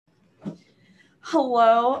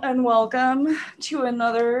Hello and welcome to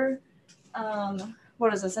another,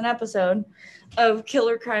 what is this, an episode of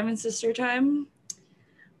Killer Crime and Sister Time.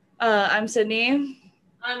 I'm Sydney.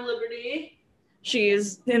 I'm Liberty.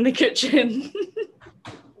 She's in the kitchen.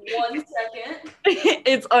 1 second.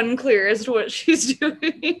 It's unclear as to what she's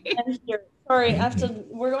doing. I'm here. Sorry,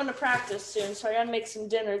 we're going to practice soon, so I gotta make some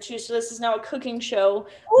dinner too. So this is now a cooking show.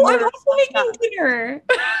 Oh, I'm also making dinner.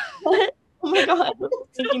 What? Oh my god, I'm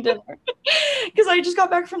making dinner. Because I just got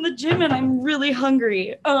back from the gym and I'm really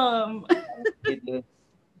hungry. My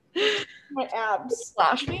abs.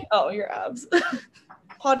 Slash me? Oh, your abs.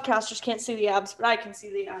 Podcasters can't see the abs, but I can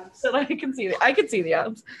see the abs. So I can see the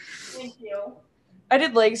abs. Thank you. I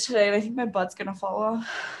did legs today and I think my butt's gonna fall off.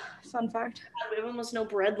 Fun fact. We have almost no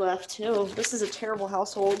bread left too. This is a terrible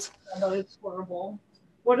household. No, it's horrible.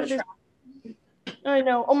 What is it? I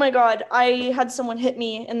know. Oh my god, I had someone hit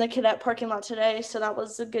me in the cadet parking lot today, so that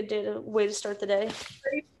was a good way to start the day.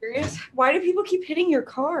 Are you serious? Why do people keep hitting your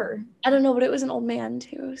car? I don't know, but it was an old man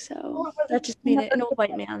too, so that just made it an old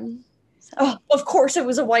white man. So. Oh, of course it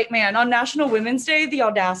was a white man on National Women's Day. The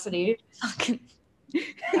audacity. Fucking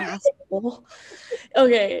asshole.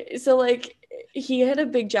 Okay, so like he had a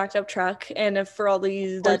big jacked up truck, and if for all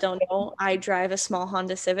these that don't know, I drive a small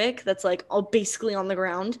Honda Civic that's like all basically on the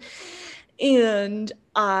ground. And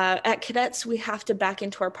at cadets, we have to back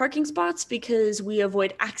into our parking spots because we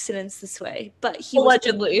avoid accidents this way. But he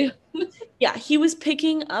allegedly, he was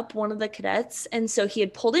picking up one of the cadets, and so he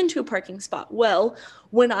had pulled into a parking spot. Well,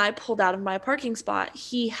 when I pulled out of my parking spot,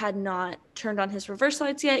 he had not turned on his reverse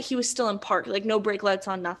lights yet. He was still in park, like no brake lights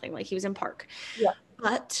on, nothing. Like he was in park. Yeah.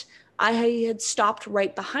 But I had stopped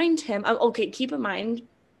right behind him. Okay, keep in mind.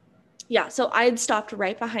 Yeah, so I had stopped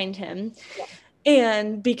right behind him. Yeah.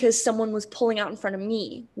 And because someone was pulling out in front of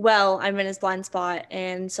me, well, I'm in his blind spot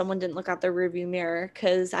and someone didn't look out their rearview mirror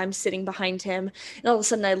because I'm sitting behind him. And all of a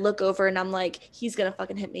sudden I look over and I'm like, he's going to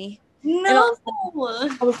fucking hit me. No. And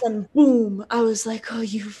all of a sudden, boom. I was like, oh,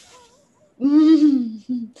 you.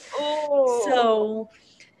 Oh. So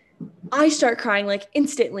I start crying like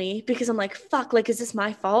instantly because I'm like, fuck, like, is this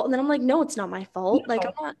my fault? And then I'm like, no, it's not my fault. No. Like,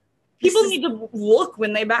 I'm not. People need to look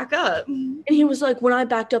when they back up. And he was like, when I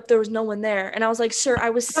backed up, there was no one there. And I was like, sir, I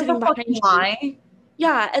was sitting behind you.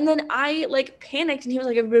 Yeah. And then I like panicked and he was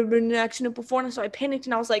like, I've been in an accident before. And so I panicked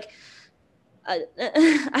and I was like,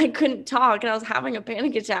 I couldn't talk and I was having a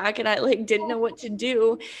panic attack and I like didn't know what to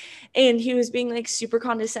do. And he was being like super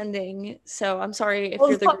condescending. So I'm sorry if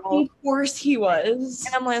you're the girl. Of course he was.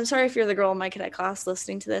 And I'm like, I'm sorry if you're the girl in my cadet class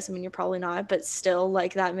listening to this. I mean, you're probably not, but still,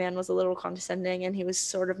 like, that man was a little condescending and he was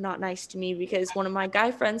sort of not nice to me because one of my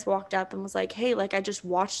guy friends walked up and was like, hey, like, I just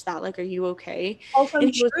watched that. Like, are you okay? Also,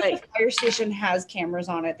 I'm sure the fire station has cameras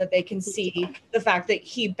on it that they can see the fact that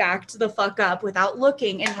he backed the fuck up without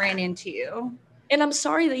looking and ran into you. And I'm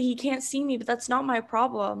sorry that he can't see me, but that's not my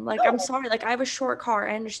problem. Like, no. I'm sorry. Like, I have a short car.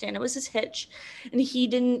 I understand. It was his hitch. And he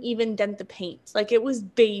didn't even dent the paint. Like, it was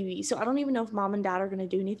baby. So I don't even know if mom and dad are going to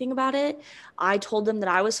do anything about it. I told them that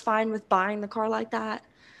I was fine with buying the car like that.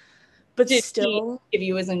 But did still. He give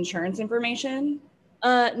you his insurance information?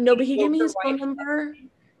 No, but he gave me his phone number,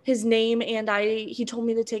 his name, and he told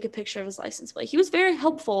me to take a picture of his license plate. He was very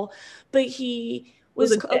helpful, but he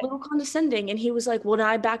was a little condescending, and he was like, when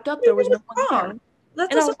I backed up, there was no one there.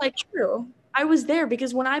 That's and I was like, true. I was there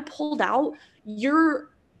because when I pulled out, you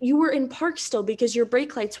were in park still because your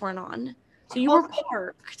brake lights weren't on. So you were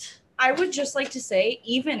parked. I would just like to say,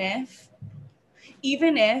 even if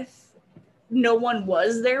no one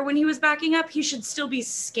was there when he was backing up, he should still be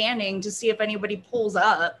scanning to see if anybody pulls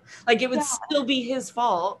up. Like, it would still be his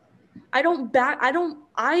fault. I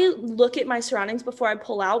look at my surroundings before I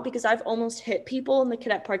pull out because I've almost hit people in the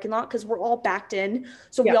cadet parking lot because we're all backed in.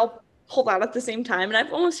 So we all pulled out at the same time and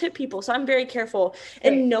I've almost hit people. So I'm very careful.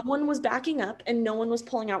 And no one was backing up and no one was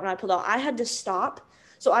pulling out when I pulled out. I had to stop.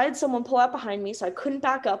 So I had someone pull out behind me. So I couldn't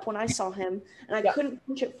back up when I saw him and I couldn't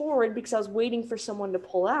punch it forward because I was waiting for someone to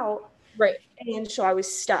pull out. Right. And so I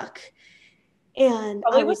was stuck. And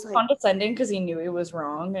probably I was like, condescending because he knew he was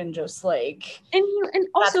wrong and just like and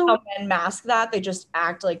also that's how men mask that. They just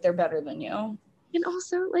act like they're better than you. And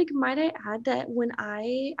also, like, might I add that when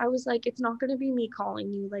I was like, it's not going to be me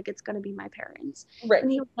calling you, like, it's going to be my parents. Right.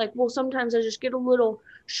 And he was like, well, sometimes I just get a little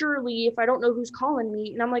surely if I don't know who's calling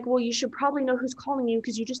me. And I'm like, well, you should probably know who's calling you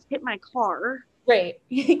because you just hit my car. Right.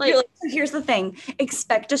 Like, here's the thing.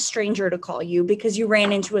 Expect a stranger to call you because you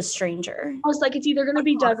ran into a stranger. I was like, it's either going to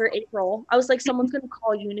be Doug or April. I was like, someone's going to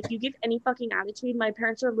call you. And if you give any fucking attitude, my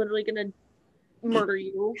parents are literally going to murder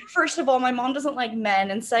you. First of all, my mom doesn't like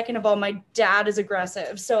men, and second of all, my dad is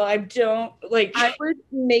aggressive, so I don't like. I would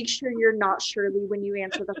make sure you're not Shirley when you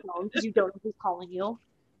answer the phone because you don't know who's calling you.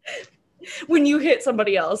 When you hit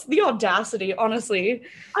somebody else, the audacity, honestly.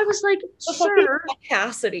 I was like, sir.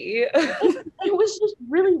 Audacity. It was just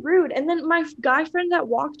really rude. And then my guy friend that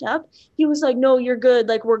walked up, he was like, no, you're good.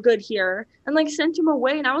 Like, we're good here. And like sent him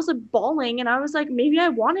away. And I was like bawling. And I was like, maybe I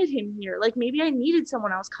wanted him here. Like, maybe I needed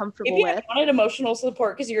someone I was comfortable maybe with. I wanted emotional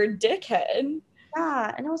support because you're a dickhead.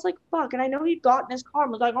 Yeah. And I was like, fuck. And I know he got in his car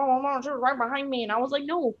and was like, oh, my mom's right behind me. And I was like,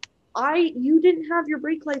 no. You didn't have your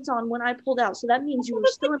brake lights on when I pulled out, so that means you were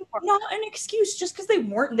still in park. Not an excuse. Just because they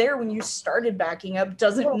weren't there when you started backing up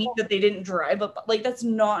doesn't mean that they didn't drive up. Like, that's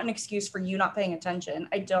not an excuse for you not paying attention.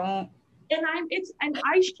 I don't. And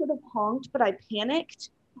I should have honked, but I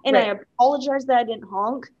panicked, and I apologized that I didn't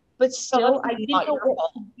honk. But still, I didn't know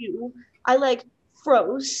what to do. I like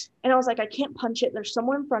froze, and I was like, I can't punch it. There's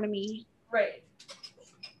someone in front of me. Right.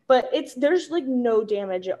 But there's like no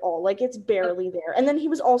damage at all. Like, it's barely there. And then he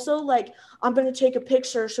was also like, I'm going to take a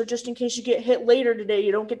picture. So just in case you get hit later today,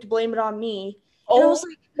 you don't get to blame it on me. And I was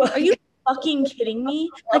like, are you fucking kidding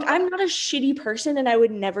me? Like, I'm not a shitty person and I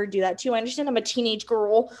would never do that to you. I understand I'm a teenage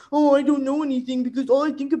girl. Oh, I don't know anything because all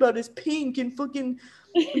I think about is pink and fucking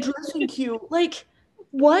dressing cute. Like,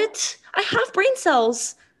 what? I have brain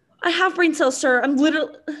cells. Sir. I'm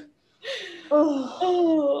literally...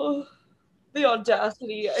 Oh. The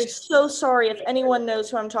audacity. I'm so sorry if anyone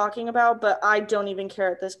knows who I'm talking about, but I don't even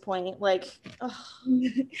care at this point. Like, ugh.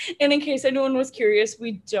 And in case anyone was curious,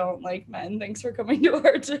 we don't like men. Thanks for coming to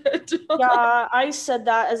our TED. Yeah, I said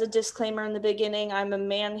that as a disclaimer in the beginning. I'm a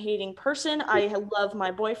man-hating person. I love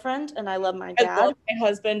my boyfriend and I love my dad. I love my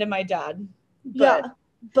husband and my dad. But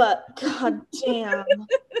god damn.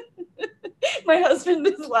 My husband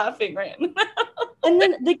is laughing right now. And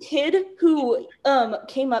then the kid who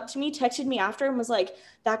came up to me, texted me after and was like,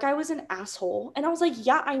 that guy was an asshole. And I was like,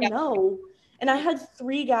 yeah, I know. And I had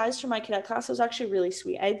 3 guys from my cadet class. It was actually really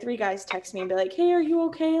sweet. I had 3 guys text me and be like, hey, are you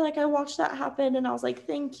okay? Like, I watched that happen. And I was like,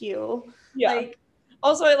 thank you. Yeah. Like,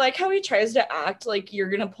 also, I like how he tries to act like you're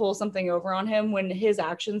going to pull something over on him when his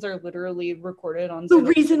actions are literally recorded on the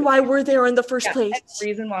reason why we're there in the first place. The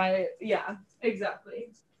reason why, yeah, exactly.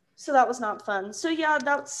 So that was not fun. So yeah,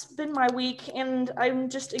 that's been my week, and I'm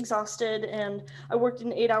just exhausted, and I worked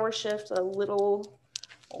an 8-hour shift, a little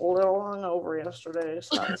hungover yesterday.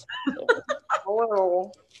 So a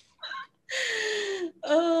little.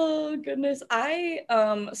 Oh goodness, I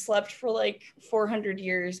slept for like 400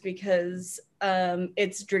 years because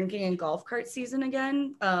it's drinking and golf cart season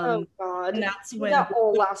again. Oh god, and that's when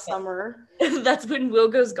last summer. That's when Will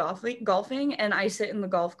goes golfing, and I sit in the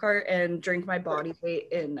golf cart and drink my body weight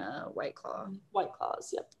in White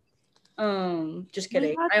Claws. Yep. Just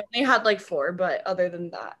kidding. I only had like 4, but other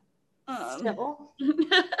than that, still.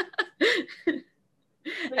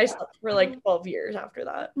 I slept for like 12 years after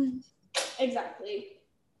that. Exactly.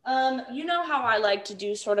 You know how I like to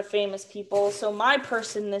do sort of famous people. So my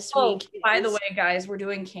person this week. By the way, guys, we're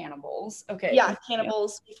doing cannibals. Okay. Yeah,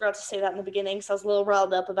 cannibals. We forgot to say that in the beginning, so I was a little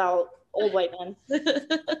riled up about old white men.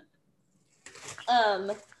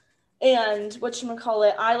 And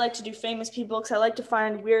whatchamacallit, I like to do famous people because I like to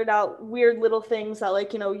find weird little things that,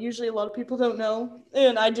 like, you know, usually a lot of people don't know.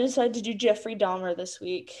 And I decided to do Jeffrey Dahmer this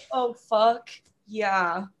week. Oh fuck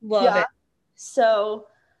yeah, love it. So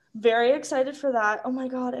very excited for that. Oh my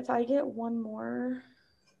god, if I get one more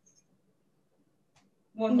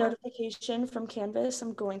notification from Canvas,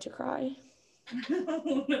 I'm going to cry.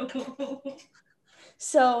 Oh, no.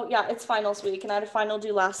 So yeah, it's finals week, and I had a final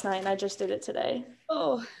due last night, and I just did it today.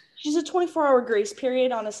 Oh, she's a 24-hour grace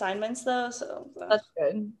period on assignments though, so that's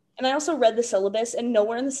good. And I also read the syllabus, and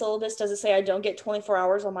nowhere in the syllabus does it say I don't get 24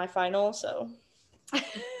 hours on my final, so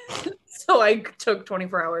so I took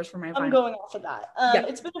 24 hours for my final. I'm going off of that.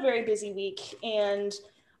 It's been a very busy week, and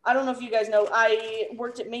I don't know if you guys know, I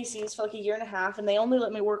worked at Macy's for like 1.5 years, and they only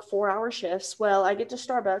let me work 4-hour shifts. Well, I get to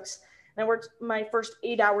Starbucks, and I worked my first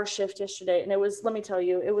 8-hour shift yesterday, and it was, let me tell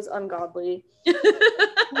you, it was ungodly.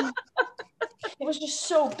 It was just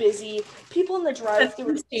so busy. People in the drive-thru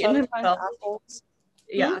were sometimes assholes.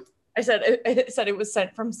 Yeah, I said it was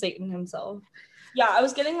sent from Satan himself. Yeah, I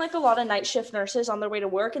was getting like a lot of night shift nurses on their way to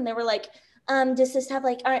work, and they were like, does this have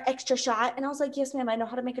like an extra shot? And I was like, yes, ma'am, I know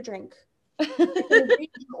how to make a drink.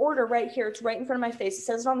 Order right here. It's right in front of my face. It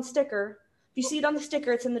says it on the sticker. If you see it on the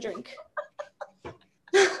sticker, it's in the drink.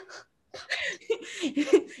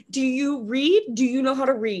 Do you read? Do you know how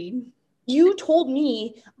to read? You told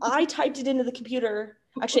me. I typed it into the computer.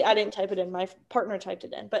 Actually, I didn't type it in. My partner typed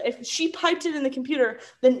it in. But if she piped it in the computer,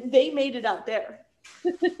 then they made it out there.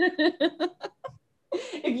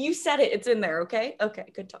 If you said it, it's in there, okay? Okay,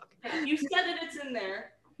 good talk. If you said it, it's in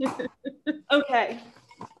there. Okay.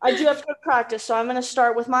 I do have to go practice, so I'm going to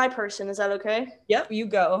start with my person. Is that okay? Yep, you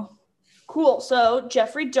go. Cool. So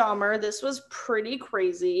Jeffrey Dahmer, this was pretty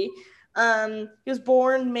crazy. He was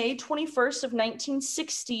born May 21st of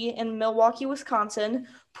 1960 in Milwaukee, Wisconsin.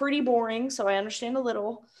 Pretty boring, so I understand a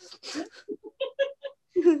little.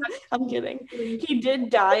 I'm kidding. He did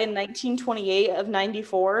die in 1928 of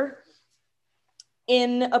 94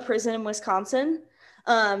 in a prison in Wisconsin.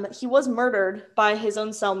 He was murdered by his own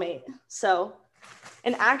cellmate. So,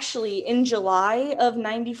 and actually in July of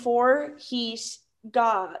 94, he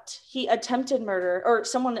attempted murder, or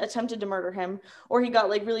someone attempted to murder him, or he got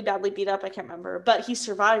like really badly beat up. I can't remember, but he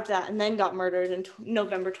survived that and then got murdered in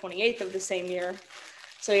November 28th of the same year.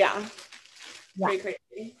 So yeah. Pretty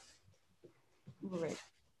crazy. Right.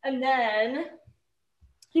 And then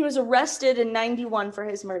he was arrested in 91 for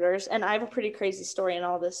his murders, and I have a pretty crazy story in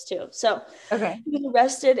all this too. So okay, he was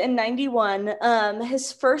arrested in 91.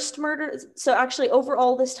 His first murder, so actually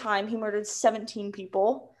overall this time he murdered 17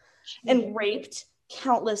 people and raped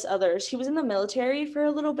countless others. He was in the military for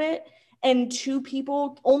a little bit, and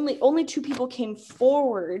only two people came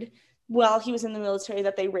forward while he was in the military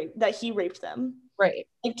that he raped them. Right.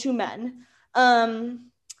 Like two men.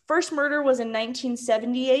 First murder was in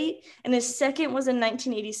 1978, and his second was in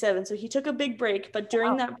 1987. So he took a big break, but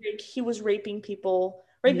during that break, he was raping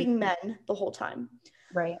men the whole time.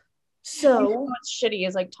 Right. So what's shitty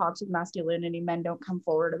is like toxic masculinity. Men don't come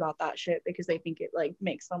forward about that shit because they think it like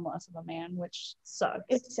makes them less of a man, which sucks.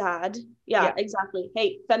 It's sad. Yeah, exactly.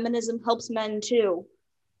 Hey, feminism helps men too.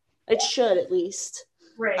 It should, at least.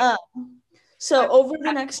 Right. So over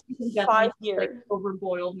the next 5 years, like,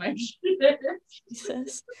 overboiled my shit.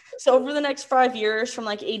 Jesus. So over the next 5 years, from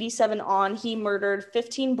like 87 on, he murdered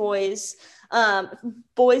 15 boys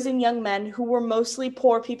and young men who were mostly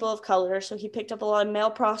poor people of color. So he picked up a lot of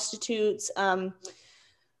male prostitutes, a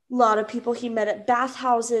lot of people he met at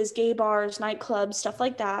bathhouses, gay bars, nightclubs, stuff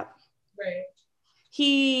like that. Right.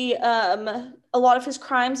 He, a lot of his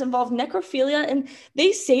crimes involved necrophilia, and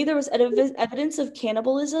they say there was evidence of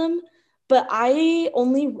cannibalism. But I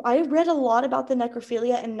read a lot about the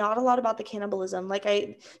necrophilia and not a lot about the cannibalism.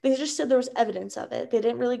 They just said there was evidence of it. They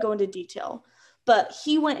didn't really go into detail, but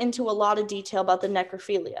he went into a lot of detail about the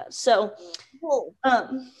necrophilia. So,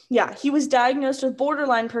 he was diagnosed with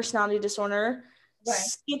borderline personality disorder,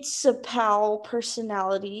 schizophal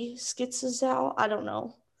personality, I don't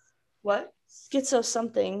know. What? Schizo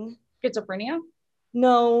something. Schizophrenia?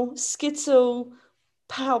 No,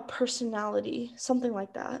 schizophal personality, something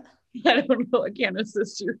like that. I don't know. I can't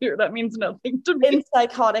assist you here. That means nothing to me. In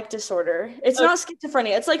psychotic disorder. It's not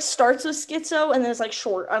schizophrenia. It's like starts with schizo and then it's like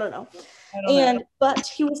short. I don't know. But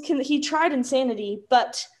he tried insanity,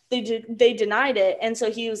 but they denied it, and so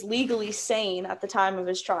he was legally sane at the time of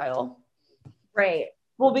his trial. Right.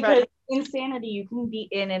 Well, because insanity, you can be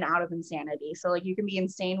in and out of insanity. So like you can be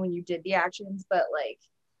insane when you did the actions, but like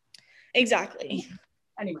exactly.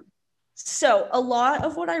 Anyway. So a lot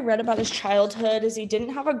of what I read about his childhood is he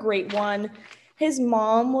didn't have a great one. His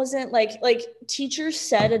mom wasn't like teachers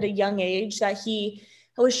said at a young age that he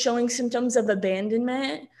was showing symptoms of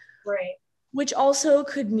abandonment. Right. Which also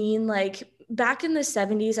could mean like back in the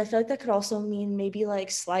 70s, I feel like that could also mean maybe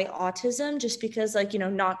like slight autism, just because like,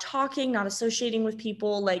 not talking, not associating with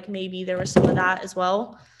people, like maybe there was some of that as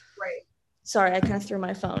well. Right. Sorry, I kind of threw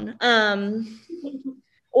my phone.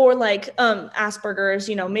 Or like Asperger's,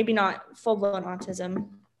 maybe not full-blown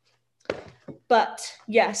autism. But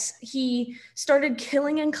yes, he started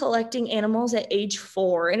killing and collecting animals at age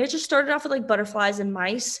 4. And it just started off with like butterflies and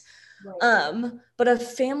mice. Right. But a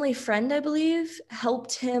family friend, I believe,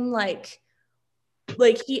 helped him like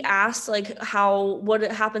he asked like what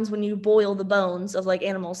happens when you boil the bones of like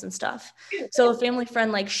animals and stuff. So a family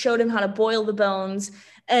friend like showed him how to boil the bones,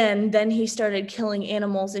 and then he started killing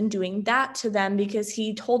animals and doing that to them because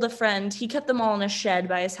he told a friend, he kept them all in a shed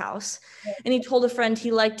by his house. Right. And he told a friend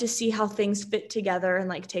he liked to see how things fit together and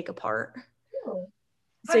like take apart. Cool.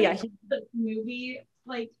 So yeah, the movie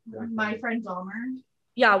like My Friend Dahmer.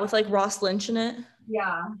 Yeah, with like Ross Lynch in it.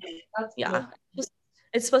 Yeah. That's cool.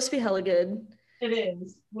 It's supposed to be hella good. It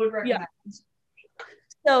is. Would recommend. Yeah.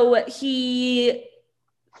 So he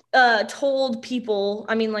told people,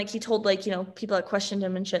 he told people that questioned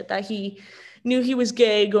him and shit that he knew he was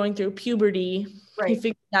gay going through puberty. Right. He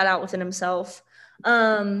figured that out within himself.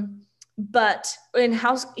 But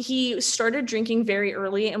he started drinking very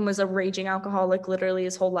early and was a raging alcoholic literally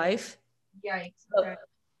his whole life. Yikes. Okay.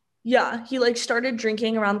 Yeah, he like started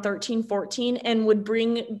drinking around 13, 14 and would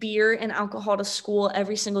bring beer and alcohol to school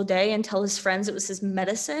every single day and tell his friends it was his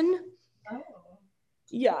medicine. Oh.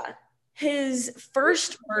 Yeah. His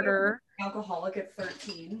first murder. Alcoholic at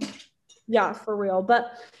 13. Yeah, for real.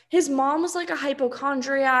 But his mom was like a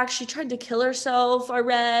hypochondriac. She tried to kill herself, I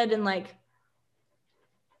read, and like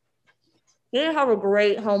he didn't have a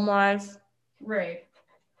great home life. Right.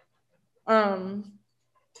 One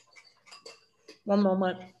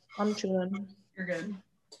moment. I'm chewing. You're good.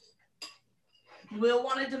 Will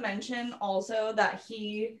wanted to mention also that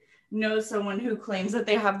he knows someone who claims that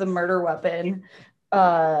they have the murder weapon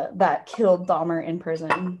that killed Dahmer in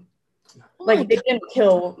prison. Oh like they didn't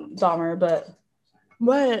kill Dahmer, but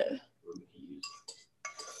what?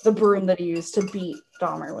 The broom that he used to beat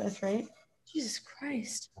Dahmer with, right? Jesus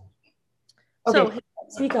Christ. Okay, so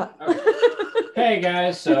speak up. Hey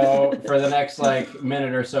guys, so for the next like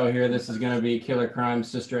minute or so here, this is going to be Killer Crime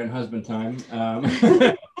Sister and Husband time.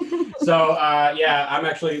 Yeah, I'm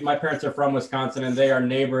actually, my parents are from Wisconsin and they are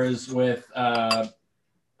neighbors with a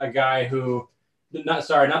guy who, not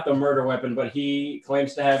the murder weapon, but he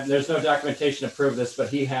claims to have, there's no documentation to prove this, but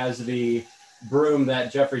he has the broom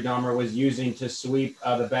that Jeffrey Dahmer was using to sweep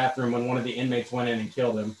the bathroom when one of the inmates went in and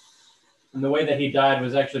killed him. And the way that he died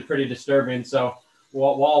was actually pretty disturbing. So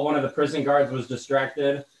while one of the prison guards was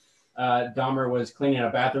distracted, Dahmer was cleaning a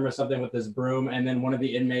bathroom or something with this broom, and then one of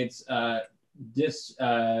the inmates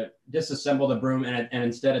disassembled the broom and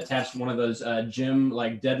instead attached one of those gym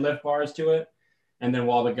like deadlift bars to it. And then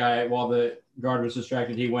while the guard was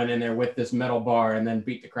distracted, he went in there with this metal bar and then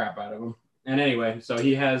beat the crap out of him. And anyway, so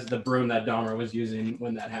he has the broom that Dahmer was using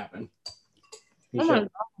when that happened. Oh my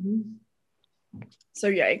God. So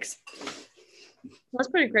yikes. That's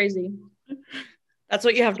pretty crazy. That's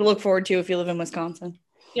what you have to look forward to if you live in Wisconsin.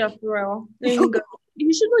 Yeah, for real.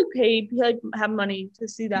 You should like pay, like have money to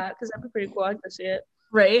see that because that'd be pretty cool. I'd go see it.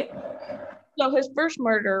 Right? So his first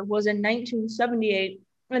murder was in 1978,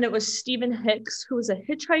 and it was Stephen Hicks, who was a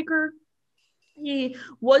hitchhiker. He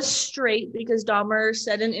was straight because Dahmer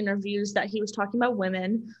said in interviews that he was talking about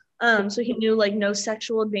women. So he knew like no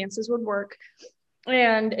sexual advances would work,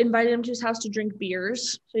 and invited him to his house to drink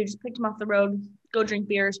beers. So he just picked him off the road, go drink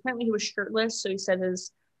beers. Apparently he was shirtless, so he said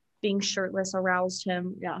his being shirtless aroused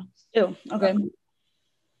him. Yeah. Ew, okay.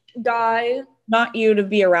 Guy. Not you to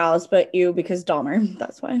be aroused, but you because Dahmer.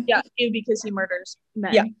 That's why. Yeah, you because he murders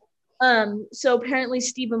men. Yeah. So apparently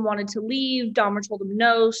Stephen wanted to leave. Dahmer told him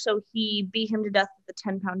no, so he beat him to death with a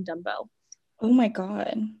 10-pound dumbbell. Oh my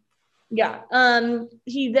God. Yeah.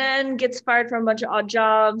 He then gets fired from a bunch of odd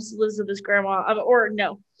jobs, lives with his grandma,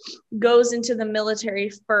 goes into the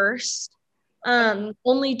military first.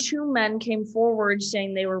 Only 2 men came forward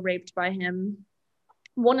saying they were raped by him.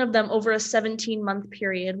 One of them over a 17-month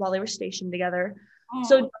period while they were stationed together. Oh.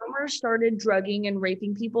 So Dahmer started drugging and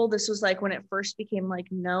raping people. This was like when it first became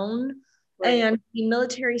like known. Right. And the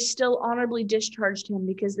military still honorably discharged him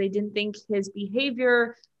because they didn't think his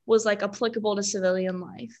behavior was like applicable to civilian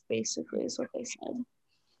life, basically, is what they said.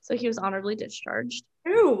 So he was honorably discharged.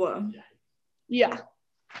 Ew. Yeah.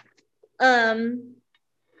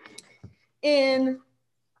 In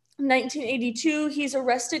 1982, he's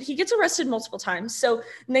arrested. He gets arrested multiple times. So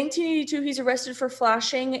 1982, he's arrested for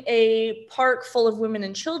flashing a park full of women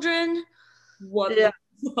and children. What the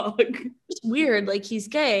fuck? It's weird. Like, he's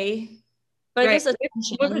gay. But right. I guess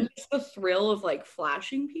wasn't just the thrill of like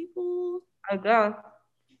flashing people. I guess.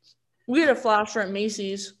 We had a flasher at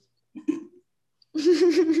Macy's.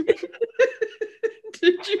 Did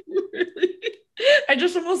you really? I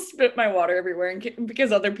just almost spit my water everywhere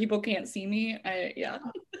because other people can't see me.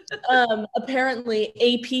 Apparently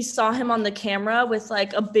AP saw him on the camera with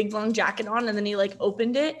like a big long jacket on, and then he like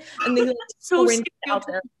opened it and then like, so out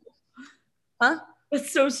there. Huh?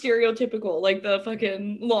 It's so stereotypical, like the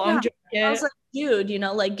fucking long jacket. I was like, dude,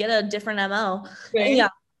 like get a different MO. Right. And yeah.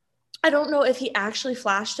 I don't know if he actually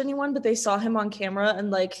flashed anyone, but they saw him on camera and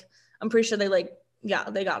like I'm pretty sure they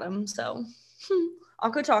got him. So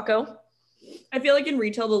Akko Taco. I feel like in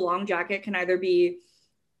retail the long jacket can either be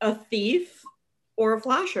a thief or a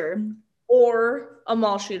flasher. Or a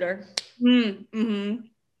mall shooter. Mm-hmm.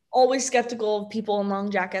 Always skeptical of people in long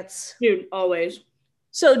jackets. Dude, always.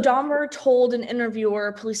 So Dahmer told an interviewer,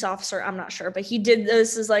 a police officer, I'm not sure, but he did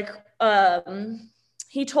this as like,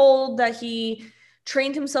 he told that he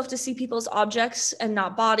trained himself to see people as objects and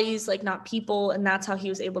not bodies, like not people. And that's how he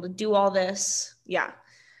was able to do all this. Yeah.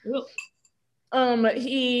 Ooh.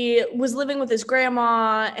 He was living with his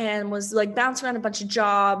grandma and was like bouncing around a bunch of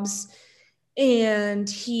jobs. And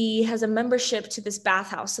he has a membership to this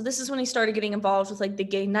bathhouse. So this is when he started getting involved with like the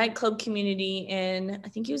gay nightclub community I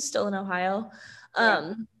think he was still in Ohio.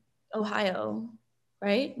 Ohio,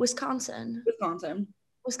 right? Wisconsin.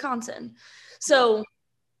 So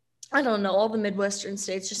I don't know, all the Midwestern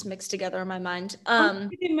states just mixed together in my mind.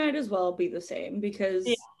 It might as well be the same because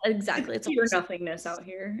exactly, it's pure nothingness out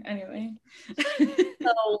here anyway.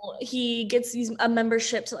 So he gets a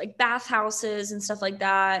membership to like bathhouses and stuff like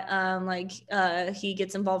that. He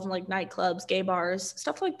gets involved in like nightclubs, gay bars,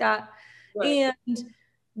 stuff like that. Right.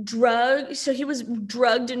 And so he was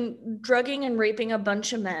drugging and raping a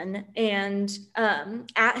bunch of men, and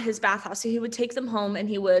at his bathhouse. So he would take them home and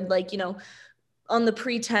he would, like, on the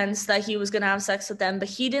pretense that he was going to have sex with them, but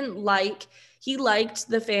he liked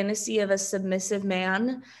the fantasy of a submissive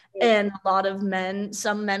man. Yeah. And a lot of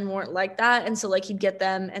some men weren't like that. And so like he'd get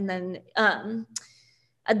them. And then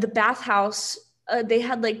at the bathhouse, they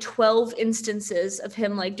had like 12 instances of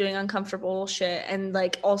him like doing uncomfortable shit and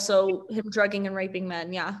like also him drugging and raping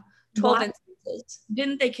men. Yeah. 12 instances.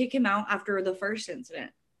 Didn't they kick him out after the first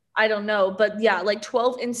incident? I don't know, but yeah, like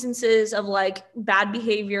 12 instances of like bad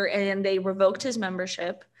behavior, and they revoked his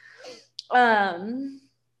membership.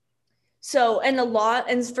 So,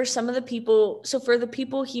 and for some of the people, so for the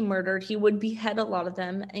people he murdered, he would behead a lot of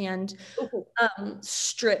them and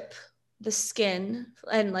strip the skin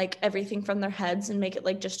and like everything from their heads and make it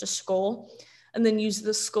like just a skull, and then use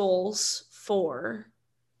the skulls for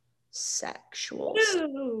sexual stuff.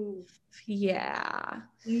 Yeah.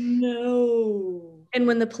 No. And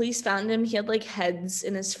when the police found him, he had like heads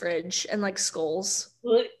in his fridge and like skulls.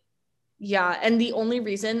 What? Yeah. And the only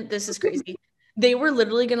reason, this is crazy, they were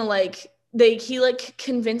literally gonna he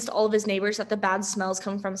convinced all of his neighbors that the bad smells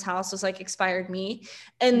coming from his house was like expired meat,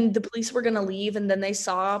 and the police were gonna leave, and then they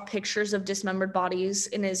saw pictures of dismembered bodies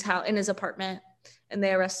in his house, in his apartment, and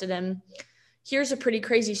they arrested him. Here's a pretty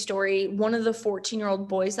crazy story. One of the 14-year-old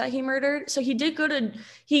boys that he murdered, so he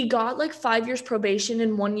got like 5 years probation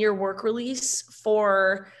and 1 year work release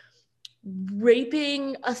for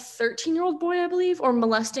raping a 13-year-old boy, I believe, or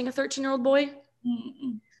molesting a 13-year-old boy.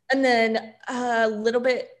 Mm-hmm. And then I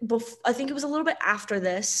think it was a little bit after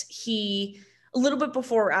this, a little bit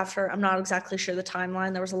before or after, I'm not exactly sure the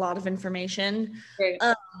timeline. There was a lot of information. Right.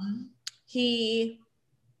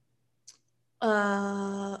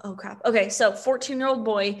 Oh crap. Okay, so 14-year-old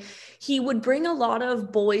boy, he would bring a lot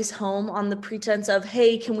of boys home on the pretense of,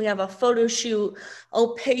 hey, can we have a photo shoot?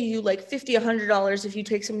 I'll pay you like $50, $100 if you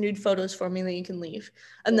take some nude photos for me, then you can leave.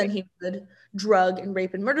 And then he would drug and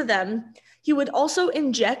rape and murder them. He would also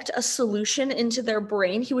inject a solution into their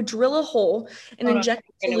brain. He would drill a hole and inject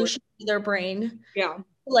a solution into their brain. Yeah.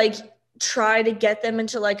 Like try to get them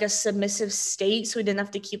into like a submissive state so we didn't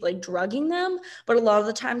have to keep like drugging them, but a lot of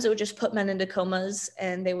the times it would just put men into comas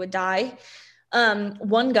and they would die.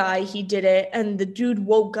 One guy, he did it and the dude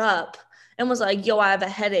woke up and was like, yo, I have a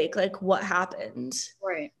headache, like what happened?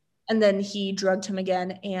 Right. And then he drugged him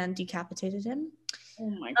again and decapitated him. Oh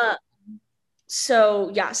my God.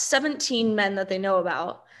 So yeah, 17 men that they know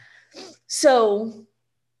about. So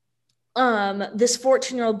this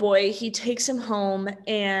 14-year-old boy, he takes him home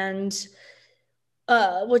and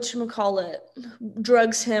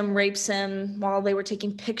drugs him, rapes him while they were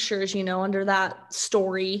taking pictures, under that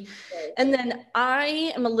story. Right. And then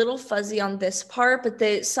I am a little fuzzy on this part, but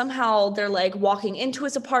they're like walking into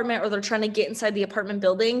his apartment or they're trying to get inside the apartment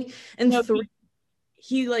building, and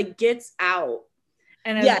he like gets out.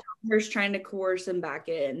 And his daughter's trying to coerce him back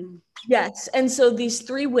in. Yes. And so these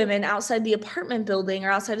 3 women outside the apartment building or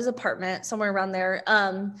outside his apartment, somewhere around there,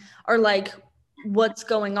 are like, what's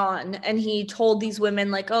going on? And he told these women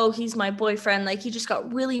like, oh, he's my boyfriend. Like he just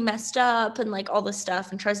got really messed up and like all this stuff,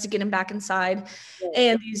 and tries to get him back inside. Yeah.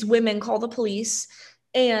 And these women call the police,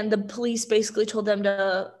 and the police basically told them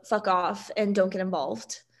to fuck off and don't get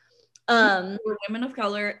involved. They were women of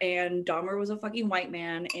color, and Dahmer was a fucking white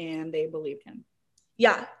man, and they believed him.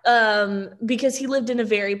 Yeah, because he lived in a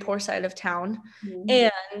very poor side of town.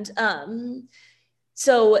 Mm-hmm. And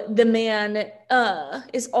so the man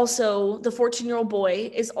is also, the 14-year-old boy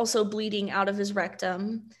is also bleeding out of his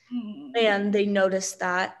rectum. Mm-hmm. And they noticed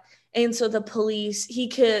that. And so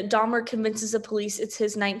Dahmer convinces the police it's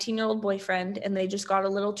his 19-year-old boyfriend, and they just got a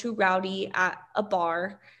little too rowdy at a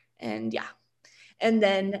bar. And yeah. And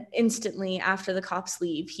then instantly after the cops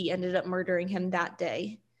leave, he ended up murdering him that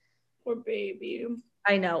day. Poor baby.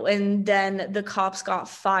 I know. And then the cops got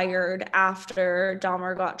fired after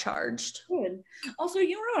Dahmer got charged. Good. Also,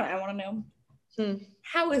 you know what I want to know?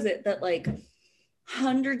 How is it that like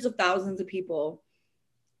hundreds of thousands of people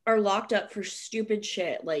are locked up for stupid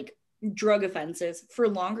shit, like drug offenses, for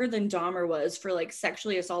longer than Dahmer was for like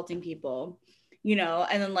sexually assaulting people, and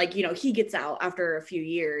then like, he gets out after a few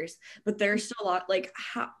years, but there's still a lot like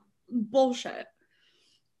bullshit.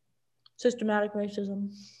 Systematic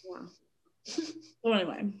racism. Yeah. So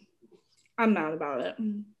anyway, I'm mad about it.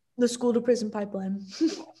 The school to prison pipeline.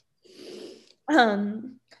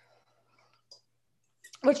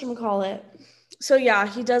 Whatchamacallit? So yeah,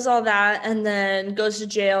 he does all that and then goes to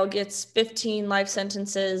jail, gets 15 life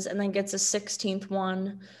sentences, and then gets a 16th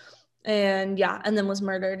one. And yeah, and then was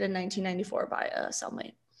murdered in 1994 by a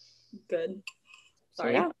cellmate. Good.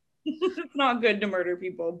 Sorry. So, yeah. It's not good to murder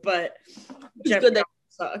people, but it's good that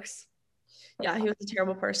sucks. Yeah, he was a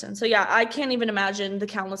terrible person. So yeah, I can't even imagine the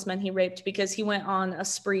countless men he raped, because he went on a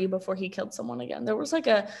spree before he killed someone again. There was like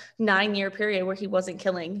a 9-year period where he wasn't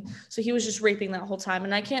killing. So he was just raping that whole time.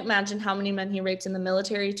 And I can't imagine how many men he raped in the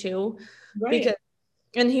military too. Right.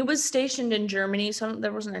 And he was stationed in Germany, so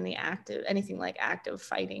there wasn't anything like active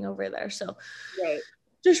fighting over there. So right.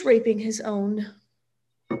 Just raping his own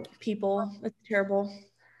people. It's terrible.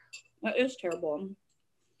 That is terrible.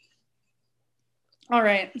 All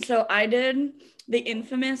right, so I did the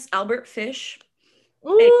infamous Albert Fish,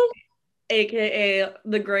 aka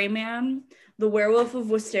the Gray Man, the Werewolf of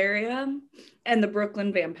Wisteria, and the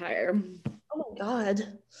Brooklyn Vampire. Oh my God.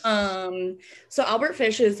 So Albert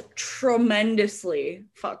Fish is tremendously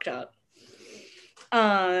fucked up.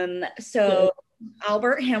 So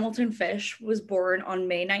Albert Hamilton Fish was born on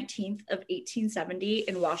May 19th of 1870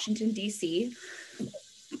 in Washington, D.C.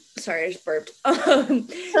 Sorry, I just burped.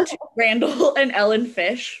 To Randall and Ellen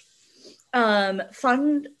Fish.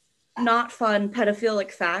 Fun, not fun,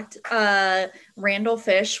 pedophilic fact. Randall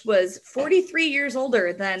Fish was 43 years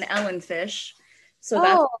older than Ellen Fish. So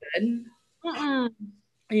that's good.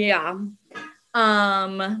 Yeah.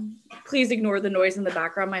 Please ignore the noise in the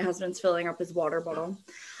background. My husband's filling up his water bottle.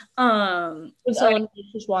 Was Ellen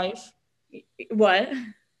Fish his wife? What?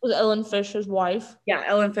 Was Ellen Fish his wife? Yeah,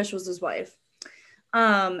 Ellen Fish was his wife.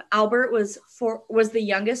 Albert was the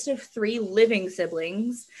youngest of 3 living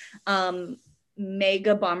siblings.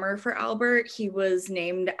 Mega bummer for Albert. He was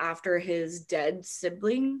named after his dead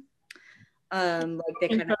sibling. Like they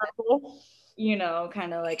kind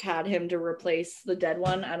of like had him to replace the dead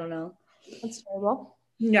one. I don't know. That's terrible.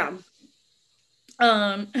 Yeah.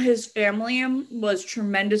 His family was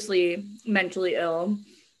tremendously mentally ill,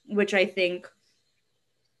 which I think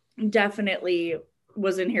definitely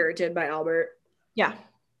was inherited by Albert. Yeah.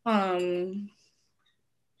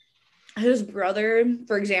 His brother,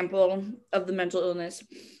 for example, of the mental illness,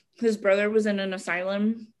 his brother was in an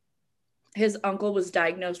asylum. His uncle was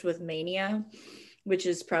diagnosed with mania, which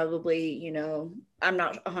is probably, I'm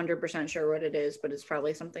not 100% sure what it is, but it's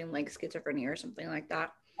probably something like schizophrenia or something like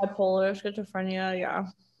that. Bipolar, schizophrenia, yeah.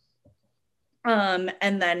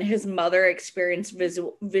 And then his mother experienced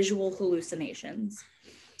visual hallucinations.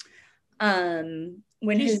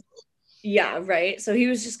 Yeah, right. So he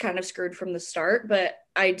was just kind of screwed from the start, but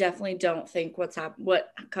I definitely don't think what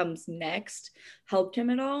comes next helped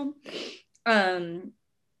him at all.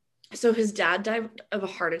 So his dad died of a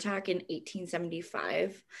heart attack in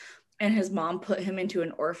 1875, and his mom put him into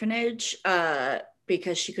an orphanage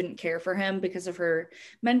because she couldn't care for him because of her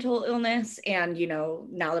mental illness. And,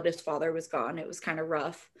 now that his father was gone, it was kind of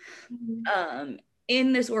rough. Mm-hmm.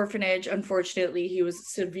 In this orphanage, unfortunately, he was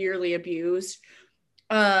severely abused.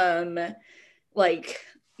 Like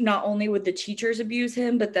not only would the teachers abuse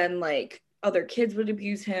him, but then like other kids would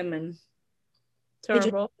abuse him, and terrible.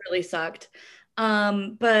 It just really sucked.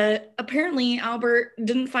 But apparently Albert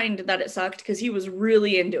didn't find that it sucked because he was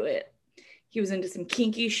really into it. He was into some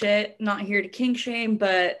kinky shit. Not here to kink shame,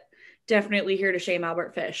 but definitely here to shame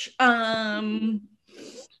Albert Fish.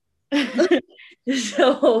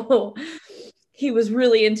 So he was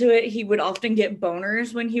really into it. He would often get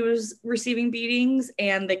boners when he was receiving beatings,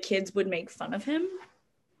 and the kids would make fun of him.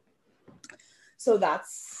 So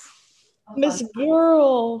that's Miss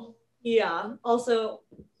Girl. Yeah. Also,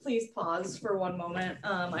 please pause for one moment.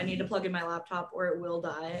 I need to plug in my laptop or it will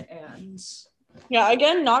die. And yeah,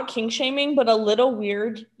 again, not kink shaming, but a little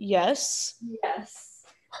weird. Yes.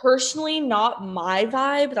 Personally, not my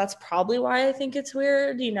vibe. That's probably why I think it's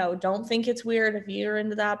weird. Don't think it's weird if you're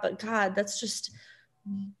into that, but God, that's just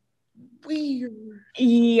weird.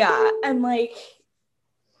 Yeah. And like,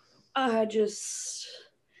 and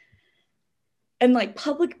like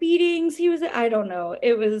public beatings, I don't know.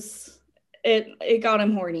 It got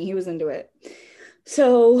him horny. He was into it.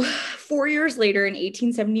 So 4 years later in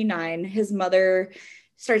 1879, his mother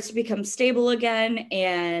starts to become stable again,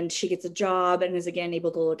 and she gets a job and is again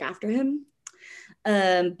able to look after him.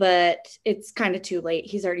 But it's kind of too late.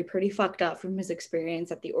 He's already pretty fucked up from his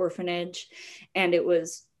experience at the orphanage, and it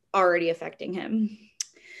was already affecting him.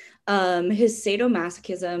 His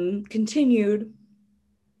sadomasochism continued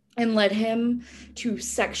and led him to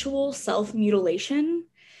sexual self-mutilation.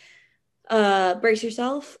 Brace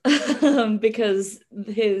yourself, because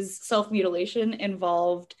his self-mutilation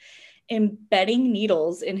involved embedding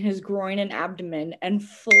needles in his groin and abdomen and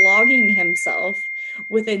flogging himself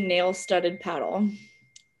with a nail-studded paddle.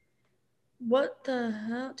 What the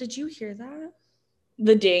hell? Did you hear that?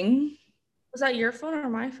 The ding. Was that your phone or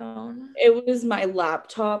my phone? It was my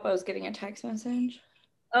laptop. I was getting a text message.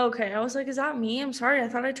 Okay, I was like, is that me? I'm sorry. I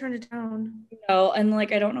thought I turned it down. No, and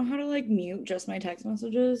like I don't know how to like mute just my text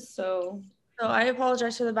messages, so I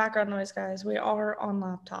apologize for the background noise, guys. We are on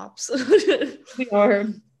laptops. We are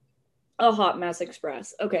a hot mess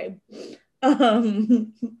express. Okay.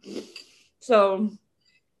 So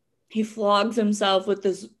he flogs himself with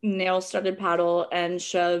this nail-studded paddle and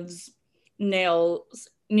shoves needles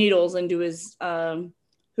into his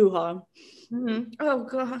hoo-ha. Mm-hmm. Oh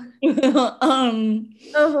god.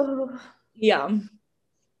 Yeah.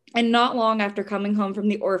 And not long after coming home from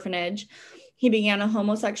the orphanage, he began a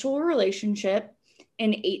homosexual relationship in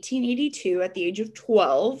 1882 at the age of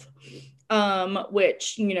 12,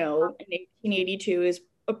 which, you know, in 1882 is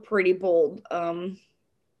a pretty bold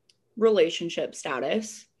relationship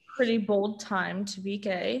status. Pretty bold time to be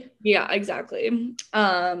gay. Yeah, exactly.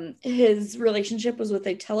 His relationship was with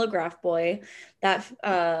a telegraph boy that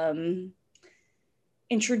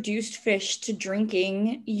introduced Fish to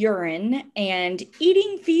drinking urine and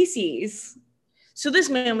eating feces. So this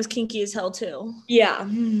man was kinky as hell too. Yeah.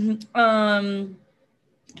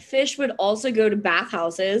 Fish would also go to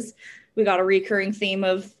bathhouses. We got a recurring theme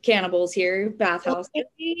of cannibals here. Bathhouses.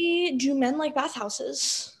 Do men like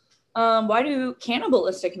bathhouses? Why do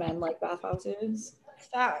cannibalistic men like bathhouses?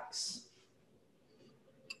 Facts.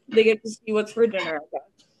 They get to see what's for dinner, I guess.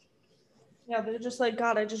 Yeah, they're just like,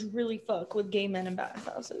 God, I just really fuck with gay men in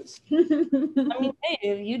bathhouses. I mean,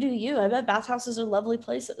 hey, you do you. I bet bathhouses are lovely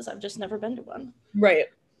places. I've just never been to one. Right.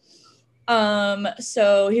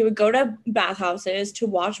 So he would go to bathhouses to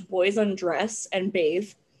watch boys undress and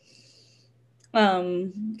bathe.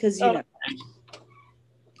 Because, you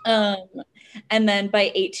know. And then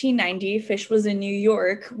by 1890, Fish was in New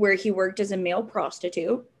York, where he worked as a male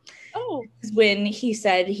prostitute. Oh. When he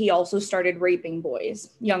said he also started raping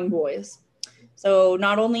young boys. So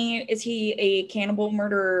not only is he a cannibal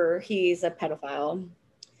murderer, he's a pedophile.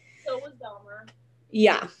 So was Dahmer.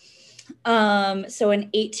 Yeah. So in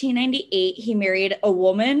 1898, he married a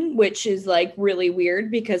woman, which is like really weird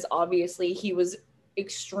because obviously he was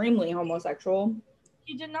extremely homosexual.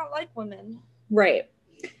 He did not like women. Right.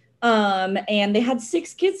 And they had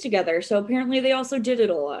 6 kids together. So apparently they also did it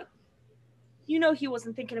a lot. You know he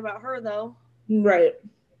wasn't thinking about her though. Right.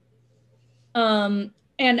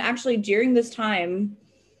 And actually during this time,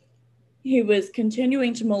 he was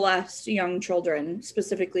continuing to molest young children,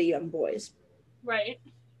 specifically young boys. Right.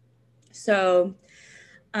 So,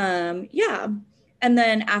 yeah. And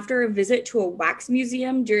then after a visit to a wax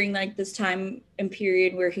museum during like this time and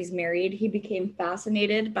period where he's married, he became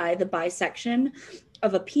fascinated by the bisection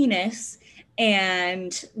of a penis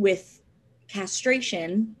and with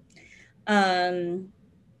castration.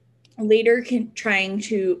 Later trying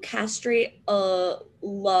to castrate a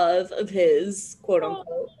love of his, quote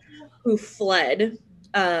unquote, who fled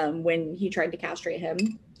when he tried to castrate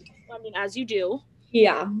him. I mean, as you do.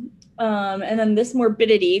 Yeah. And then this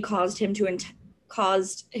morbidity caused him to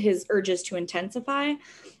caused his urges to intensify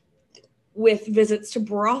with visits to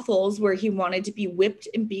brothels where he wanted to be whipped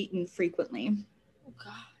and beaten frequently. Oh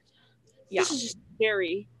God. Yeah. This is just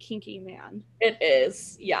very kinky, man. It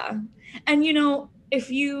is, yeah. And you know,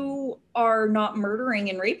 if you are not murdering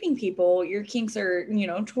and raping people, your kinks are, you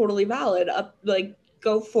know, totally valid. Like,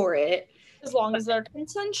 go for it. As long as they're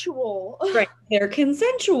consensual. Right, they're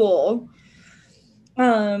consensual.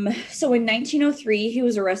 So in 1903, he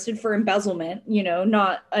was arrested for embezzlement, you know,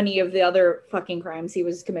 not any of the other fucking crimes he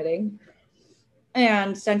was committing,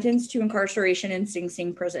 and sentenced to incarceration in Sing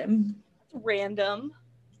Sing prison. Random.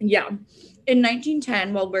 Yeah. In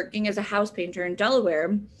 1910, while working as a house painter in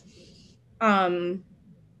Delaware,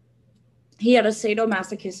 he had a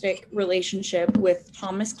sadomasochistic relationship with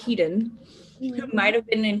Thomas Keaton, who might have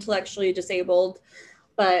been intellectually disabled,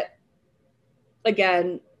 but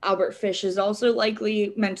again, Albert Fish is also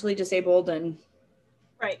likely mentally disabled and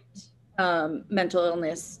mental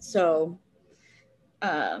illness. So,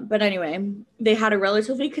 but anyway, they had a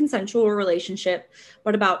relatively consensual relationship,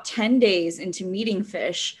 but about 10 days into meeting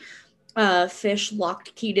Fish, Fish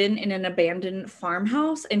locked Keaton in an abandoned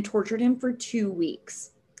farmhouse and tortured him for 2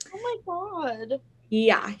 weeks. Oh my God.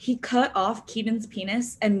 Yeah, he cut off Keaton's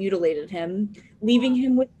penis and mutilated him, leaving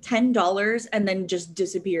him with $10 and then just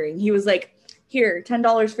disappearing. He was like, here,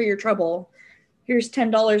 $10 for your trouble. Here's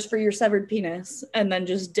 $10 for your severed penis, and then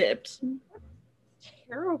just dipped.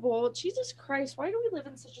 terrible. Jesus Christ, why do we live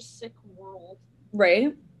in such a sick world?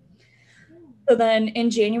 Right? So then in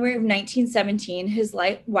January of 1917, his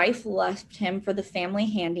wife left him for the family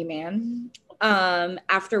handyman,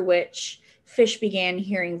 after which Fish began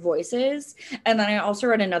hearing voices. And then I also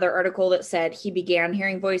read another article that said he began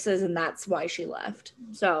hearing voices and that's why she left.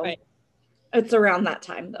 So it's around that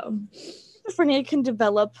time, though. Schizophrenia can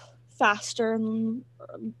develop faster in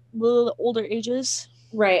the older ages.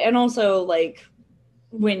 Right. And also, like,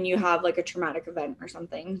 when you have, like, a traumatic event or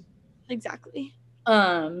something. Exactly.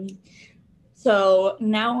 So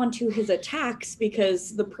now onto his attacks,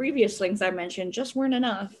 because the previous things I mentioned just weren't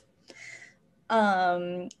enough.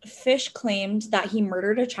 Fish claimed that he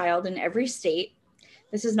murdered a child in every state.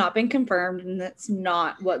 This has not been confirmed, and that's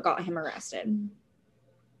not what got him arrested.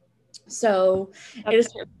 So it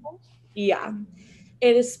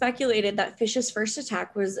is speculated that Fish's first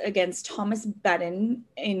attack was against Thomas Bedden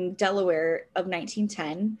in Delaware of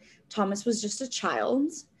 1910. Thomas was just a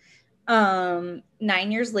child. 9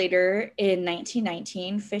 years later, in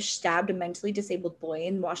 1919, Fish stabbed a mentally disabled boy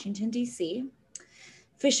in Washington, D.C.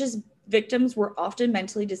 Fish's victims were often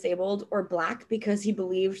mentally disabled or Black because he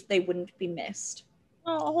believed they wouldn't be missed.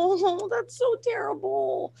 Oh, that's so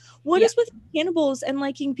terrible. What is with cannibals and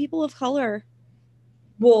liking people of color?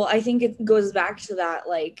 Well, I think it goes back to that,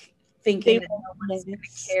 like, thinking that no one's going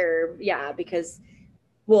to care. Yeah, because,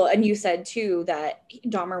 well, and you said, too, that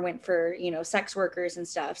Dahmer went for, sex workers and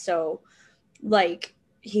stuff. So, like,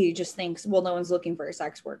 he just thinks, well, no one's looking for a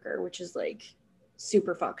sex worker, which is, like,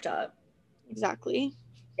 super fucked up. Exactly.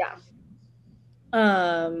 Yeah.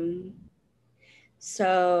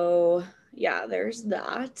 So, yeah, there's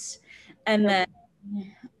that. And then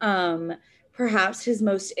perhaps his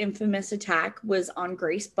most infamous attack was on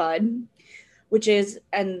Grace Budd, which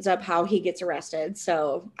ends up how he gets arrested.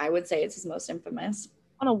 So I would say it's his most infamous.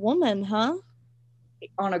 On a woman, huh?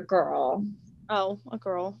 On a girl. Oh, a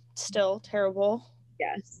girl. Still terrible.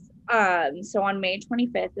 Yes. So on May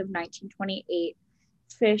 25th of 1928,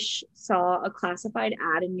 Fish saw a classified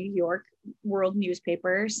ad in New York World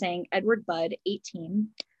newspaper saying Edward Budd, 18,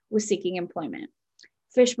 was seeking employment.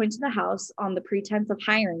 Fish went to the house on the pretense of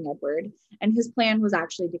hiring Edward, and his plan was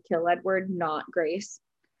actually to kill Edward, not Grace.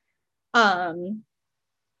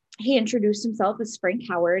 He introduced himself as Frank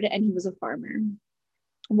Howard, and he was a farmer.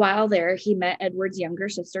 While there, he met Edward's younger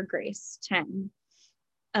sister, Grace, 10.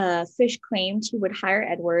 Fish claimed he would hire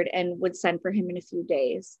Edward and would send for him in a few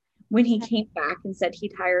days. When he came back and said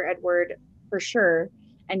he'd hire Edward for sure,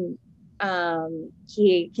 and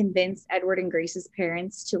he convinced Edward and Grace's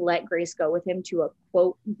parents to let Grace go with him to a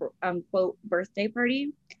quote unquote birthday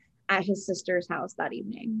party at his sister's house that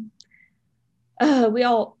evening. We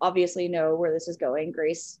all obviously know where this is going.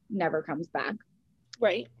 Grace never comes back.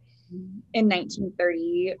 Right. In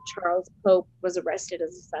 1930, Charles Pope was arrested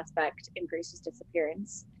as a suspect in Grace's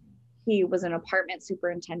disappearance. He was an apartment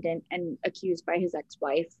superintendent and accused by his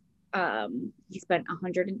ex-wife. He spent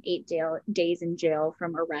 108 days in jail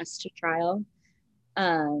from arrest to trial.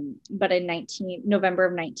 But in November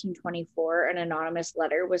of 1924, an anonymous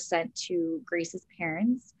letter was sent to Grace's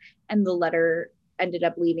parents, and the letter ended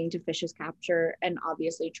up leading to Fish's capture, and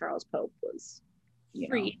obviously Charles Pope was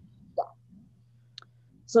free.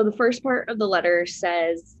 So the first part of the letter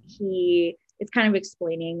says it's kind of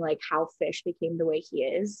explaining like how Fish became the way he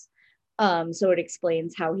is. So it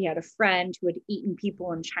explains how he had a friend who had eaten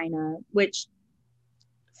people in China, which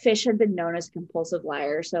Fish had been known as a compulsive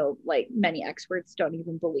liar. So like many experts don't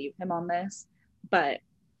even believe him on this. But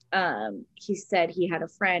he said he had a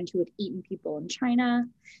friend who had eaten people in China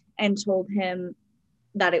and told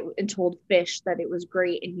Fish that it was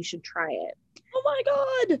great and he should try it. Oh my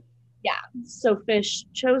God. Yeah. So Fish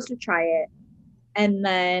chose to try it. And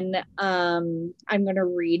then I'm going to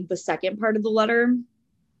read the second part of the letter.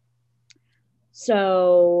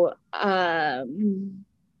 So on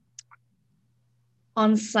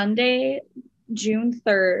Sunday, June the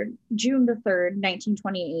 3rd,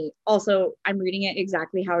 1928. Also, I'm reading it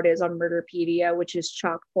exactly how it is on Murderpedia, which is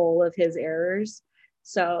chock full of his errors.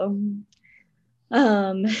 So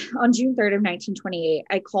on June 3rd of 1928,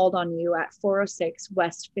 I called on you at 406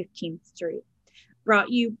 West 15th Street. Brought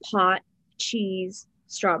you pot, cheese,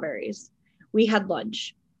 strawberries. We had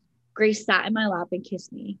lunch. Grace sat in my lap and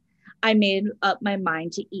kissed me. I made up my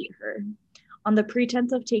mind to eat her. On the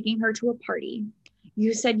pretense of taking her to a party,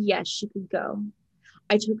 you said yes, she could go.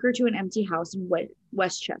 I took her to an empty house in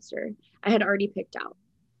Westchester I had already picked out.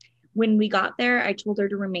 When we got there, I told her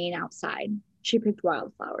to remain outside. She picked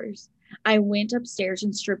wildflowers. I went upstairs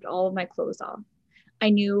and stripped all of my clothes off. I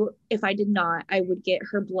knew if I did not, I would get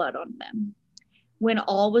her blood on them. When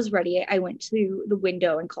all was ready, I went to the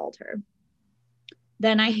window and called her.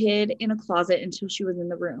 Then I hid in a closet until she was in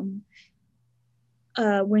the room.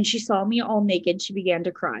 When she saw me all naked, she began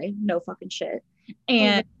to cry. No fucking shit.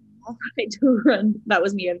 And tried to run. That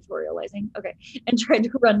was me editorializing. Okay. And tried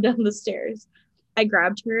to run down the stairs. I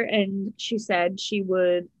grabbed her and she said she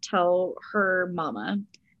would tell her mama.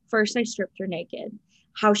 First, I stripped her naked.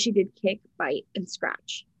 How she did kick, bite, and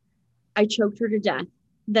scratch. I choked her to death,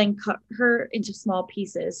 then cut her into small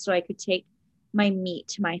pieces so I could take my meat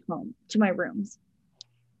to my home, to my rooms,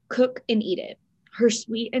 cook and eat it. Her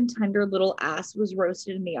sweet and tender little ass was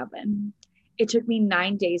roasted in the oven. It took me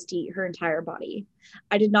 9 days to eat her entire body.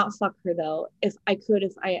 I did not fuck her though. If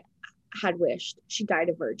I had wished. She died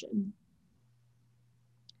a virgin.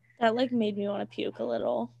 That like made me want to puke a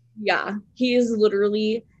little. Yeah, he is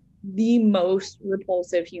literally the most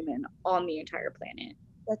repulsive human on the entire planet.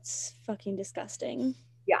 That's fucking disgusting.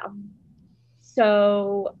 Yeah.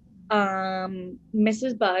 So,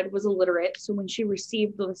 Mrs. Budd was illiterate, so when she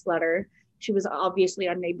received this letter, she was obviously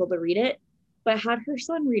unable to read it, but had her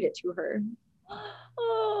son read it to her.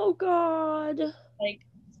 Oh, God. Like,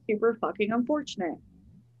 super fucking unfortunate.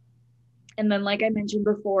 And then, like I mentioned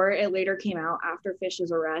before, it later came out after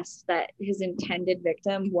Fish's arrest that his intended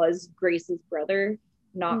victim was Grace's brother,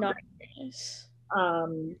 not Grace.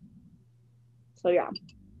 So, yeah.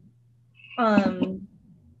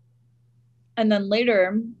 And then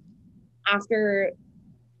later, after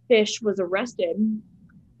Fish was arrested,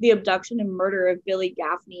 the abduction and murder of Billy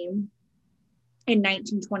Gaffney in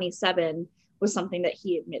 1927 was something that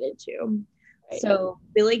he admitted to. Right. So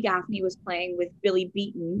Billy Gaffney was playing with Billy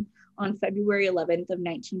Beaton on February 11th of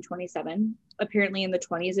 1927. Apparently in the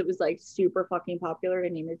 20s, it was like super fucking popular to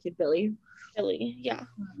name your kid Billy. Billy, yeah.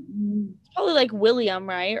 Probably like William,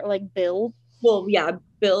 right? Or like Bill. Well, yeah,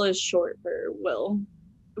 Bill is short for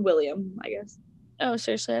William, I guess. Oh,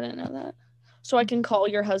 seriously, I didn't know that. So I can call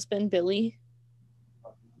your husband Billy?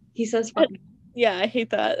 He says fucking. Yeah, I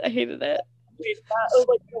hate that. I hated it. Oh,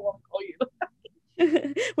 like, I don't want to call you.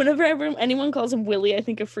 Whenever anyone calls him Willie, I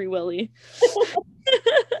think of Free Willy.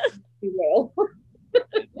 You will.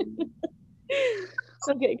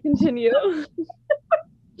 Okay, continue.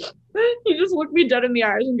 He just looked me dead in the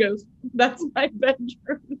eyes and goes, "That's my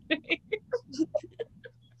bedroom name."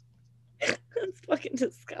 That's fucking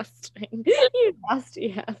disgusting. You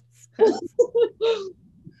nasty ass.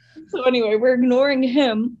 So anyway, we're ignoring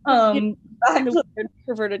him. Back to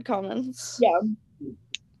perverted comments. Yeah.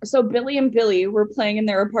 So Billy and Billy were playing in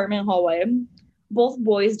their apartment hallway. Both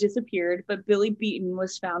boys disappeared, but Billy Beaton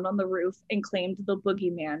was found on the roof and claimed the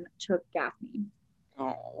boogeyman took Gaffney.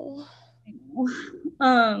 Oh.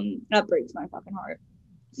 That breaks my fucking heart.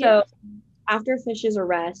 So after Fish's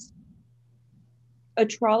arrest, a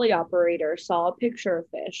trolley operator saw a picture of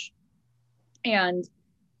Fish and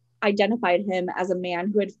identified him as a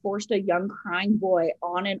man who had forced a young crying boy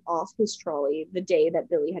on and off his trolley the day that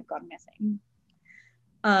Billy had gone missing.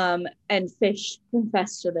 And Fish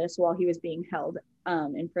confessed to this while he was being held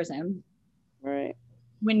in prison. Right.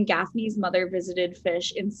 When Gaffney's mother visited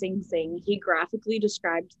Fish in Sing Sing, he graphically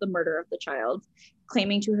described the murder of the child,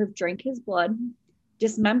 claiming to have drank his blood,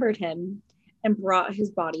 dismembered him, and brought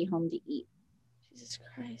his body home to eat. Jesus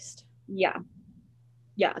Christ. Yeah.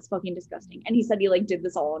 Yeah, it's fucking disgusting. And he said he like did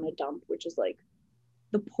this all on a dump, which is like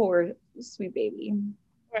the poor sweet baby.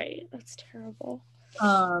 Right. That's terrible.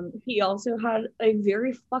 He also had a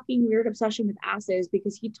very fucking weird obsession with asses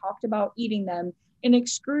because he talked about eating them in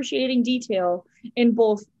excruciating detail in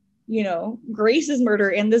both, you know, Grace's murder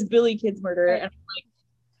and this Billy kid's murder. Right. And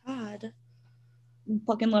I'm like, God,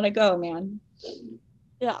 fucking let it go, man.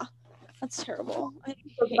 Yeah, that's terrible. I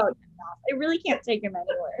really can't take him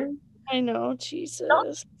anywhere. I know, Jesus. Not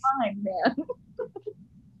fine, man.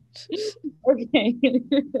 Okay.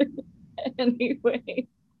 Anyway.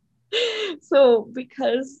 So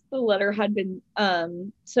because the letter had been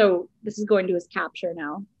so this is going to his capture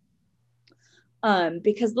now.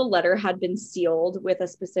 Because the letter had been sealed with a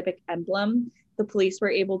specific emblem, the police were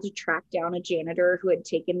able to track down a janitor who had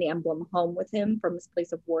taken the emblem home with him from his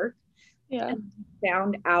place of work. Yeah. And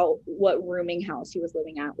found out what rooming house he was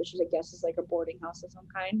living at, which is, I guess, is like a boarding house of some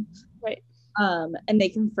kind. Right. And they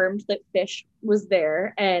confirmed that Fish was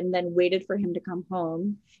there and then waited for him to come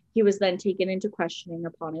home. He was then taken into questioning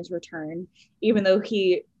upon his return, even though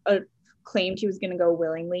he claimed he was going to go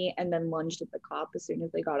willingly and then lunged at the cop as soon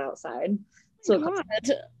as they got outside. So and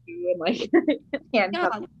like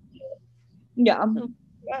handcuffed. Yeah.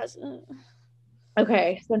 Yes.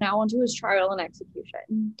 Okay, so now onto his trial and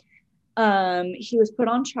execution. He was put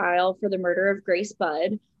on trial for the murder of Grace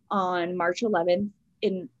Budd on March 11th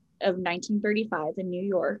of 1935 in New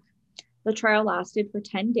York. The trial lasted for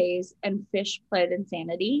 10 days and Fish pled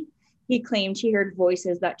insanity. He claimed he heard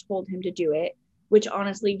voices that told him to do it, which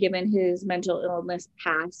honestly, given his mental illness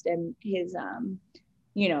past and his,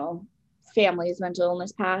 family's mental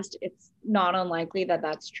illness past, it's not unlikely that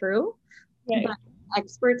that's true. Right. But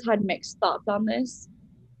experts had mixed thoughts on this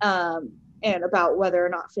and about whether or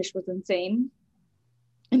not Fish was insane.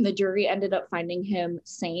 And the jury ended up finding him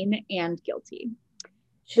sane and guilty.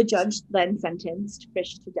 The judge then sentenced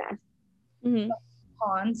Fish to death. Mm-hmm.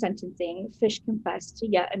 Upon sentencing, Fish confessed to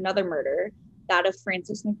yet another murder, that of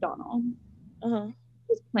Francis McDonald. He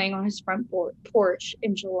was playing on his front porch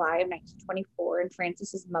in July of 1924, and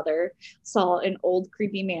Francis's mother saw an old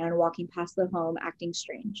creepy man walking past the home acting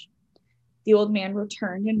strange. The old man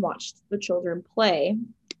returned and watched the children play,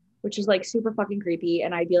 which is like super fucking creepy.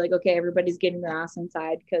 And I'd be like, okay, everybody's getting their ass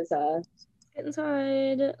inside because get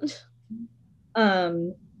inside.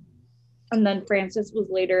 And then Francis was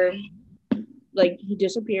later, like, he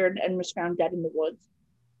disappeared and was found dead in the woods.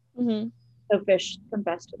 Mm-hmm. So Fish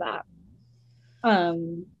confessed to that.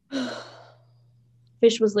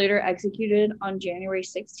 Fish was later executed on January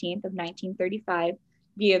 16th of 1935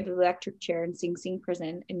 via the electric chair in Sing Sing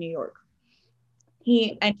prison in New York.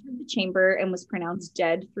 He entered the chamber and was pronounced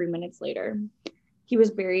dead 3 minutes later. He was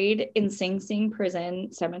buried in Sing Sing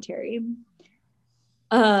prison cemetery.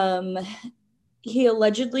 He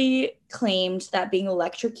allegedly claimed that being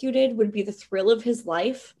electrocuted would be the thrill of his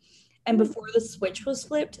life. And before the switch was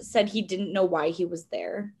flipped, said he didn't know why he was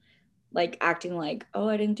there. Like, acting like, oh,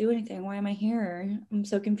 I didn't do anything. Why am I here? I'm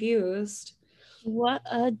so confused. What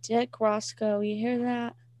a dick, Roscoe. You hear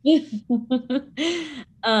that?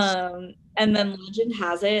 And then legend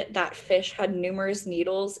has it that Fish had numerous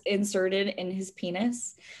needles inserted in his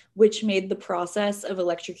penis, which made the process of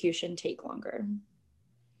electrocution take longer.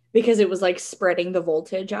 Because it was like spreading the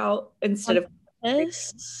voltage out instead of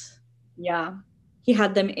this. Yeah. He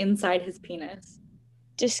had them inside his penis.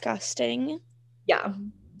 Disgusting. Yeah.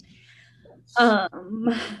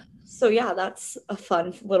 So yeah, that's a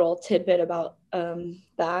fun little tidbit about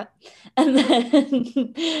that. And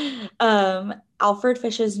then Alfred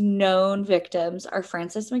Fish's known victims are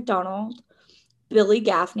Francis McDonald, Billy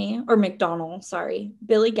Gaffney,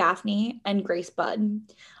 and Grace Budd.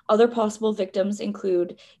 Other possible victims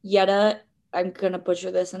include Yetta, I'm going to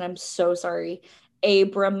butcher this and I'm so sorry,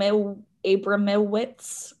 Abramowitz.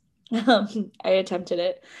 I attempted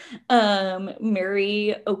it.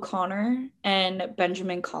 Mary O'Connor and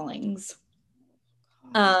Benjamin Collings.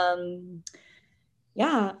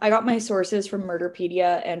 Yeah, I got my sources from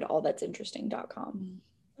Murderpedia and allthat'sinteresting.com.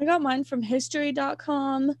 I got mine from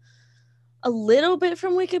history.com, a little bit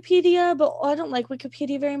from Wikipedia, but I don't like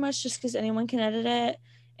Wikipedia very much just because anyone can edit it.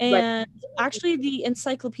 And actually the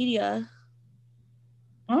encyclopedia.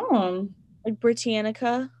 Oh. Like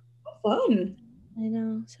Britannica. Fun. I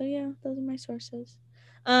know. So yeah, those are my sources.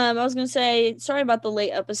 I was gonna say, sorry about the late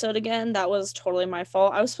episode again. That was totally my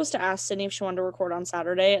fault. I was supposed to ask Sydney if she wanted to record on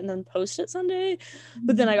Saturday and then post it Sunday,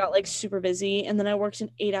 but then I got like super busy, and then I worked an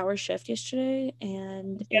 8-hour shift yesterday,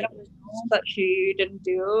 and that she didn't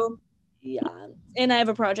do. Yeah, and I have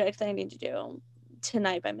a project that I need to do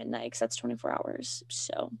tonight by midnight because that's 24 hours.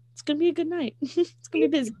 So it's gonna be a good night. It's gonna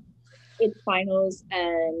be busy. It's finals,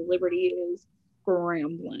 and Liberty is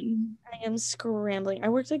scrambling. I am scrambling. I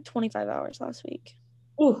worked like 25 hours last week.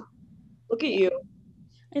 Oh, look at you.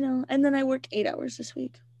 I know. And then I work 8 hours this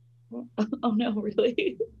week. Oh no,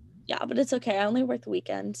 really? Yeah, but it's okay. I only work the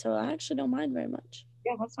weekend, so I actually don't mind very much.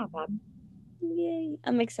 Yeah, that's not bad. Yay.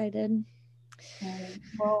 I'm excited.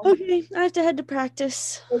 Well, okay, I have to head to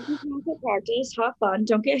practice. Practice. Have fun.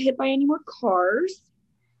 Don't get hit by any more cars.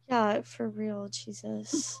 Yeah, for real.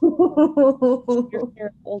 Jesus.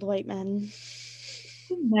 You're old white men.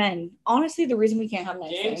 Men. Honestly, the reason we can't have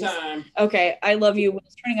nice game things. Time. Okay, I love you.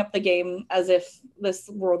 Will's turning up the game as if this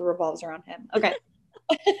world revolves around him. Okay.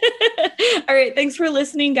 All right. Thanks for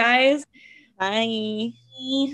listening, guys. Bye.